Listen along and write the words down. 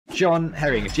John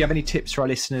Herring, do you have any tips for our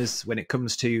listeners when it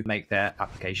comes to make their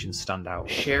applications stand out?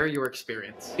 Share your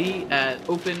experience. Be as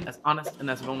open, as honest, and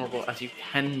as vulnerable as you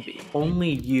can be. Only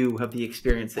you have the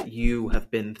experience that you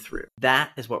have been through.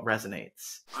 That is what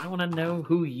resonates. I want to know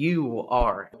who you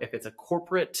are. If it's a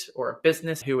corporate or a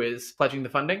business who is pledging the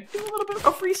funding, do a little bit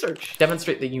of research.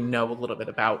 Demonstrate that you know a little bit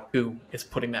about who is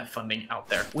putting that funding out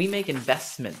there. We make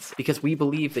investments because we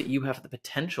believe that you have the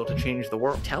potential to change the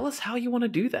world. Tell us how you want to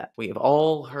do that. We have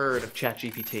all heard of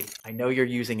ChatGPT. I know you're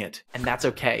using it, and that's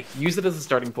okay. Use it as a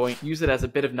starting point. Use it as a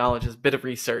bit of knowledge, as a bit of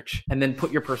research, and then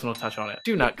put your personal touch on it.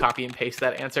 Do not copy and paste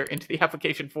that answer into the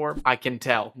application form. I can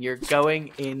tell. You're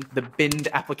going in the binned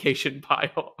application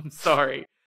pile. I'm sorry.